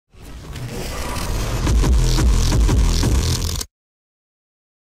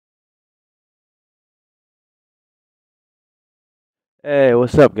Hey,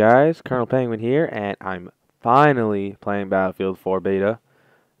 what's up, guys? Colonel Penguin here, and I'm finally playing Battlefield 4 beta.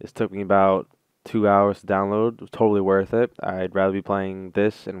 This took me about 2 hours to download. It was totally worth it. I'd rather be playing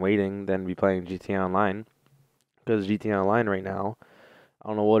this and waiting than be playing GTA Online. Because GTA Online right now, I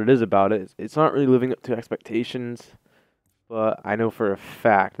don't know what it is about it. It's not really living up to expectations, but I know for a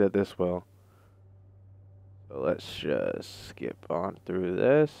fact that this will. So let's just skip on through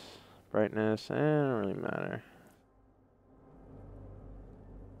this. Brightness, it don't really matter.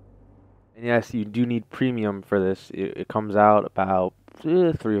 And yes, you do need premium for this. It comes out about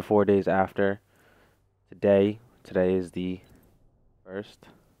 3 or 4 days after today. Today is the 1st.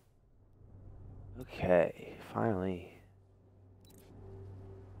 Okay, finally.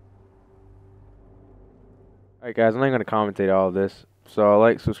 Alright guys, I'm not going to commentate all of this. So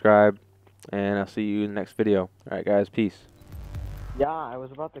like, subscribe, and I'll see you in the next video. Alright guys, peace. Yeah, I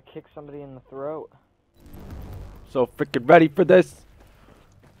was about to kick somebody in the throat. So freaking ready for this.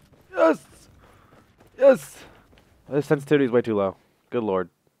 Yes! Yes! This sensitivity is way too low. Good lord.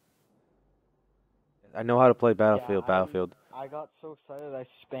 I know how to play Battlefield. I got so excited I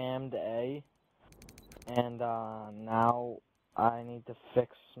spammed A, and now I need to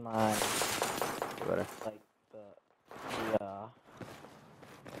fix my Better. like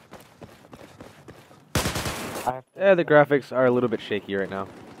I have to Yeah, the graphics are a little bit shaky right now.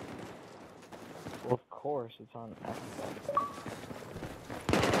 Well, of course, it's on Xbox.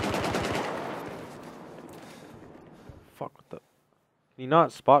 Fuck, what the... Can you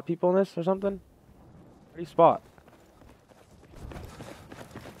not spot people in this or something? How do you spot?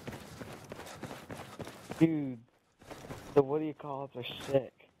 Dude, the what do you call it? Are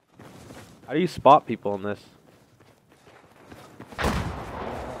sick. How do you spot people in this?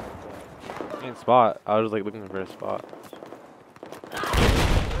 Can't spot. I was just like looking for a spot.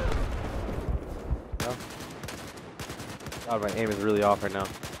 No? God, my aim is really off right now.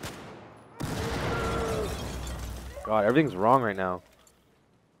 God, everything's wrong right now.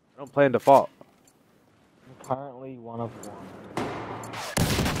 I don't play in default. I'm currently 1 of 1.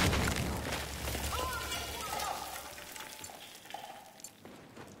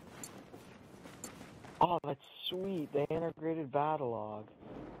 Oh, that's sweet. They integrated battle log.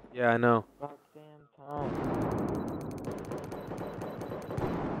 Yeah, I know. About damn time.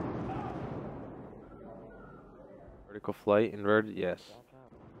 Vertical flight, inverted, yes.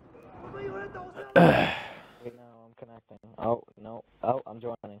 Wait, no, I'm connecting. Oh, no. Oh, I'm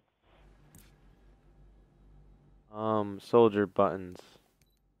joining. Soldier buttons.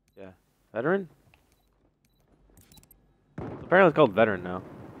 Yeah. Veteran? Apparently it's called veteran now.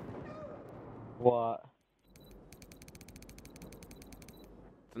 What?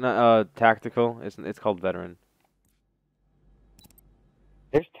 It's not tactical. It's called veteran.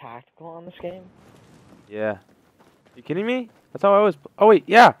 There's tactical on this game? Yeah. You kidding me? That's how I was. Oh wait,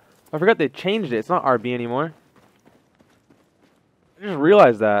 yeah. I forgot they changed it. It's not RB anymore. I just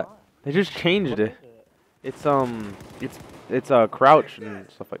realized that. They just changed it. It's crouch and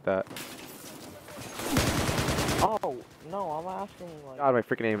stuff like that. Oh, no, I'm asking like... God, my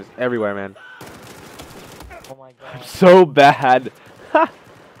freaking aim is everywhere, man. Oh my god. So bad.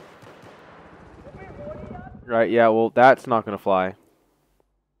 Right, yeah, well, that's not gonna fly.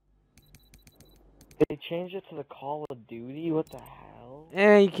 They changed it to the Call of Duty? What the hell?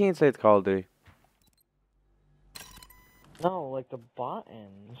 You can't say it's Call of Duty. No, like the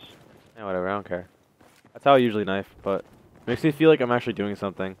buttons. Yeah, whatever, I don't care. That's how I usually knife, but it makes me feel like I'm actually doing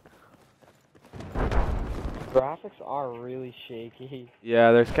something. Graphics are really shaky.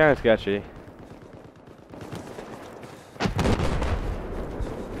 Yeah, they're kind of sketchy.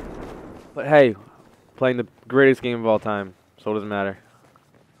 But hey, playing the greatest game of all time, so it doesn't matter.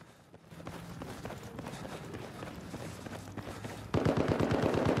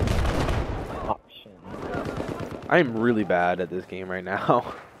 Option. I am really bad at this game right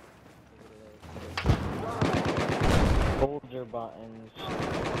now. Soldier buttons.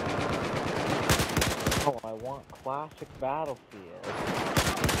 Oh, I want classic Battlefield.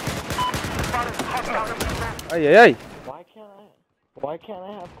 Hey, hey, hey! Why can't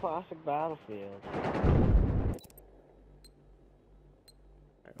I have classic Battlefield?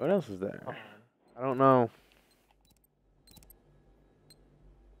 What else is there? I don't know.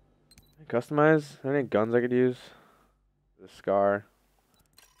 Customize? Are there any guns I could use? The Scar.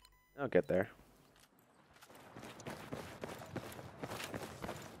 I'll get there.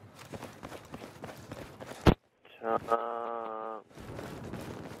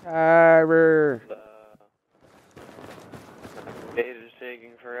 Timer. Data's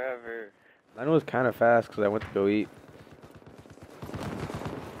taking forever. Mine was kind of fast because I went to go eat.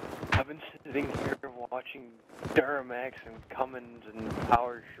 I've been sitting here watching watching Duramax and Cummins and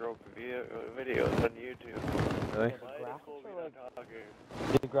Power Stroke videos on YouTube. Really?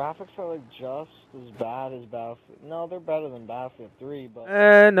 The graphics are like just as bad as Battlefield. No, they're better than Battlefield 3, but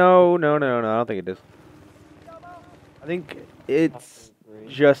No, I don't think it is. I think it's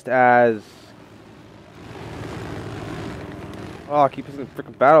just as. Oh, I keep using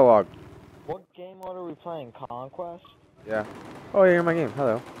freaking battle log. what game mode are we playing? Conquest? Yeah. Oh, yeah, you're in my game.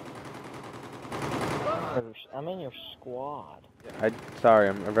 Hello. I'm in your squad. Yeah, sorry,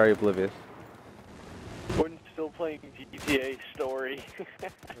 I'm very oblivious. We're still playing GTA Story.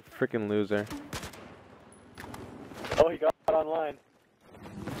 Freaking loser. Oh, he got online.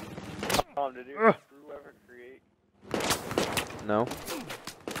 Did you ever create? No.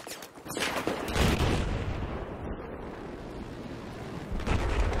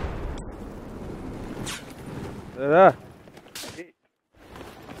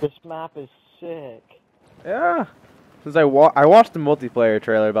 This map is sick. Yeah. Since I watched the multiplayer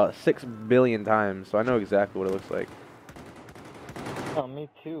trailer about 6 billion times, so I know exactly what it looks like. Oh, me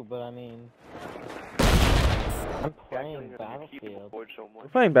too, but I mean, I'm playing Battlefield. We're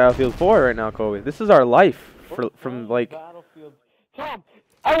playing Battlefield 4 right now, Kobe. This is our life from like. Battlefield. Tom,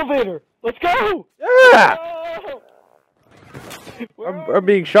 elevator. Let's go. Yeah. Oh! I'm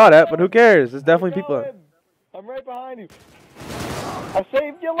being shot at, but who cares? There's definitely people. I'm right behind you. I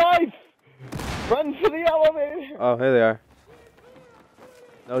saved your life. Run for the elevator. Oh, here they are.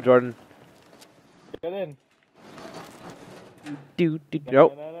 No, Jordan. Get in.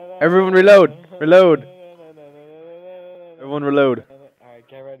 Nope. Everyone reload. Reload. Everyone reload. Alright,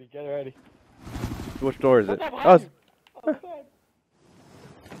 get ready, get ready. Which door is it? Oh,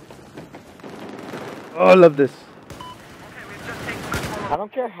 Oh, I love this. I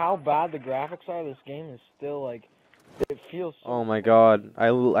don't care how bad the graphics are, this game is still like, it feels so Oh my god. I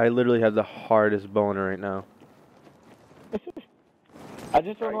literally have the hardest boner right now. I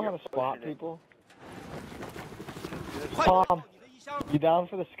just don't know how to spot people. Tom, you down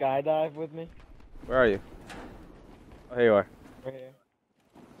for the skydive with me? Where are you? Oh, here you are. Right here.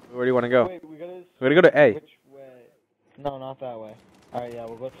 Where do you want to go? Wait, we gotta go to A. which way? No, not that way. Alright, yeah,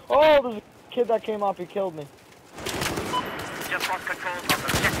 we'll go. Oh, there's a kid that came up, he killed me. Just lost control of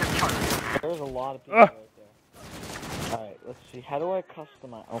objective Charlie. There's a lot of people right there. Alright, let's see. How do I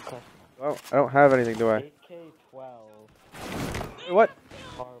customize? Oh, customize. Well, I don't have anything, do I? AK-12. Wait, what?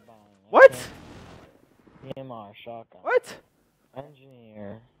 Carbine. What? EMR, shotgun. What?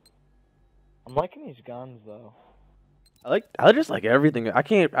 Engineer. I'm liking these guns, though. I just like everything.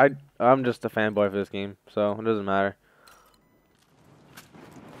 I'm just a fanboy for this game, so it doesn't matter.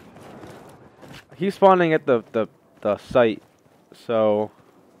 He's spawning at the site, so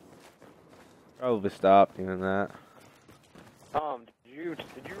probably stop doing that.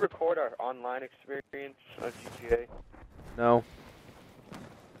 Did you record our online experience on GTA? No.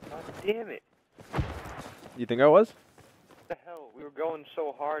 God damn it! You think I was? What the hell? We were going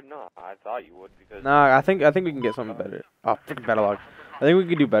so hard. No, I thought you would because. Nah, I think we can get something better. Oh, freaking battle log. I think we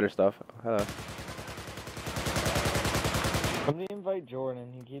can do better stuff. Hello. I'm gonna invite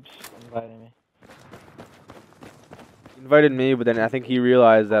Jordan. He keeps inviting me. He invited me, but then I think he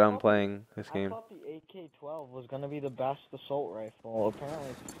realized that I'm playing this game. I thought the AK-12 was gonna be the best assault rifle. Apparently,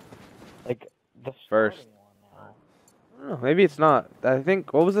 it's like the First. starting one now. I don't know, maybe it's not. I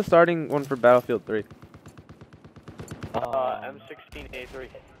think, what was the starting one for Battlefield 3? M16A3.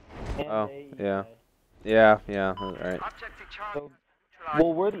 Oh, And yeah. Yeah, alright. So,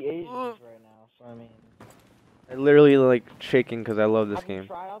 well, we're the Asians right now, so I mean. I literally like shaking because I love this game.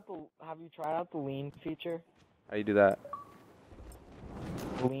 Have you tried out the lean feature? How you do that?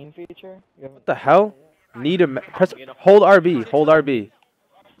 The lean feature? What the hell? Need a press. Hold RB. Hold RB.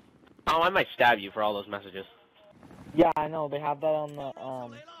 Oh, I might stab you for all those messages. Yeah, I know. They have that on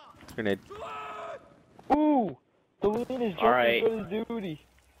the Grenade. Ooh, the lean is just as good as duty.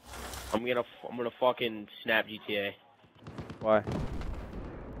 I'm gonna fucking snap GTA. Why?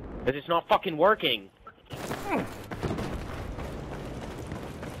 Cause it's not fucking working.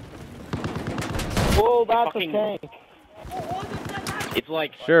 Whoa, that's fucking a tank. It's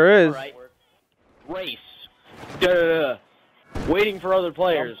like Sure is. Right, race. Duh. Waiting for other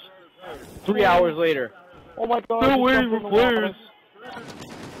players. 3 hours later. Oh my god. Still waiting for players.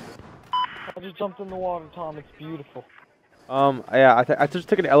 I just jumped in the water, Tom. It's beautiful. Yeah, I just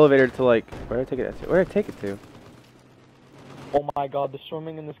took an elevator to like. Where did I take it to? Where did I take it to? Oh my god, the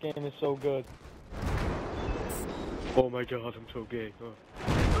swimming in this game is so good. Oh my god, I'm so gay. Oh.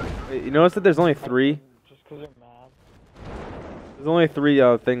 Wait, you notice that there's only 3? Just because they're mad. There's only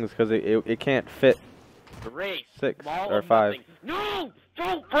 3 things because it can't fit The race. 6 All or of 5. nothing. No!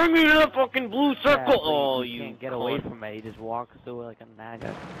 Don't bring me to the fucking blue circle! Yeah, Oh, you you can't get away cunt. from it. He just walks through it like a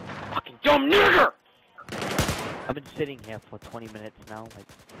naga. Fucking dumb nigger! I've been sitting here for 20 minutes now. Like,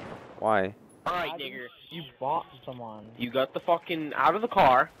 Why? Alright, Why didn't nigger. You bought someone. You got the fucking out of the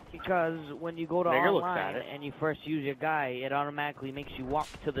car. because when you go to Nigger looks online at it. and you first use your guy, it automatically makes you walk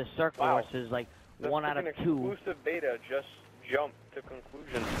to the circle Wow. versus like The 1 out of freaking 2. exclusive beta just jumped to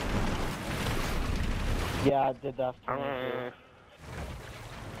conclusion. Yeah, I did that for me too.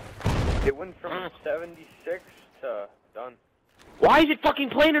 It went from 76 to done. Why is it fucking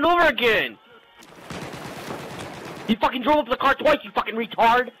playing it over again? You fucking drove up the car twice, you fucking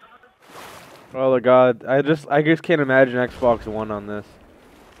retard! Oh my god, I just can't imagine Xbox One on this.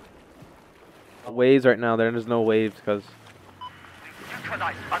 Waves right now, there's no waves because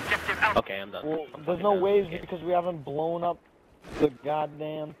Okay, I'm done. Well, I'm there's fucking no done. waves Okay. because we haven't blown up the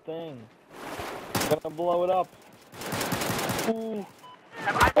goddamn thing. We're gonna blow it up. Ooh.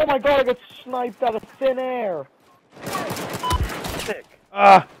 Oh my god, I got sniped out of thin air! Sick.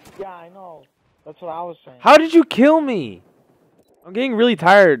 ah. Yeah, I know. That's what I was saying. How did you kill me? I'm getting really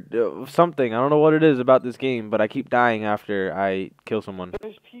tired of something. I don't know what it is about this game, but I keep dying after I kill someone.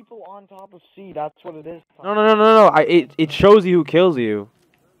 There's people on top of C, that's what it is. No. It shows you who kills you.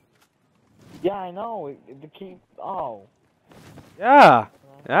 Yeah, I know. The key. Oh. Yeah.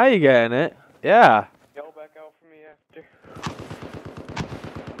 Now you getting it. Yeah. Yell back out for me after.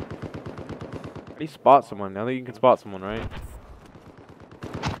 How do you spot someone? I think you can spot someone, right?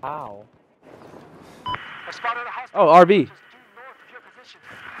 How? Oh, RB.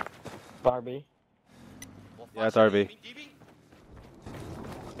 Barbie. Yeah, it's RB.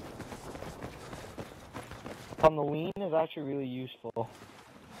 On the lean is actually really useful.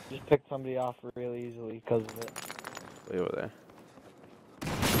 Just pick somebody off really easily because of it. Way over there.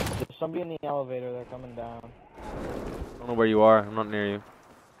 There's somebody in the elevator, they're coming down. I don't know where you are. I'm not near you.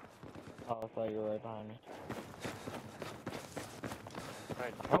 Oh, I thought you were right behind me.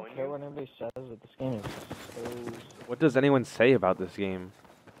 Alright, I don't care what anybody says, but this game is so What does anyone say about this game?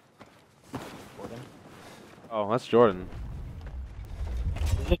 important. Oh, that's Jordan.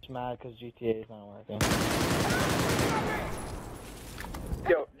 I'm just mad because GTA is not working.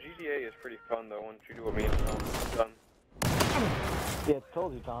 Yo, GTA is pretty fun though once you do what me and Tom have done. Yeah, I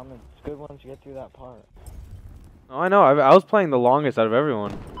told you, Tom, it's good once you get through that part. Oh, I know. I was playing the longest out of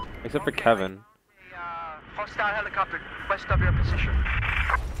everyone, except for Kevin. Hostile helicopter west of your position.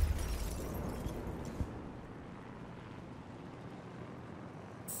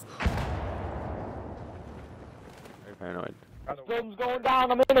 Very paranoid. This building's going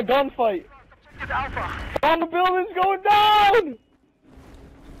down, I'm in a gunfight! Objective Alpha. On the building's going down!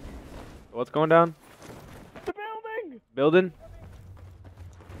 What's going down? The building! Building?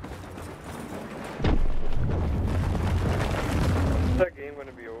 Is that game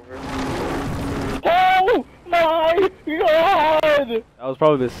gonna be over? Oh my god! That was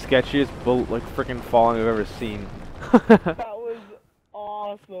probably the sketchiest like freaking falling I've ever seen. That was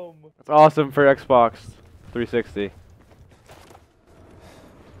awesome. That's awesome for Xbox 360.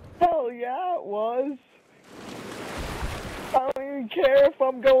 Hell yeah, it was. I don't even care if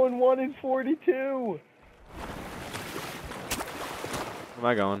I'm going 1 in 42. Where am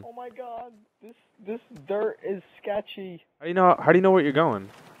I going? Oh my god, this dirt is sketchy. How do you know where you're going?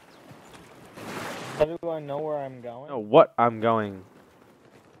 How do I know where I'm going? No, what I'm going.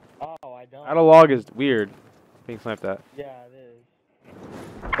 Oh, I don't. Catalog is weird. Being sniped at. Yeah, it is.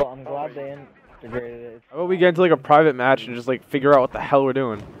 Well, I'm glad they integrated it. How about we get into like a private match and just like figure out what the hell we're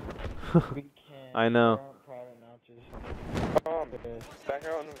doing? We can't. I know. There aren't private matches. Back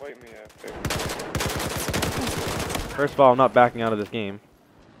out and invite me after. First of all, I'm not backing out of this game.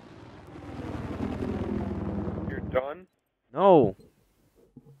 You're done? No.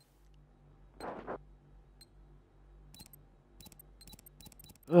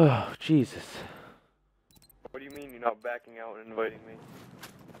 Oh, Jesus. What do you mean you're not backing out and inviting me?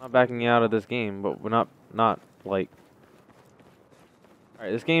 I'm not backing out of this game, but we're not like.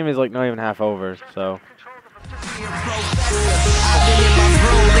 Alright, this game is like not even half over, so. Control the vicinity of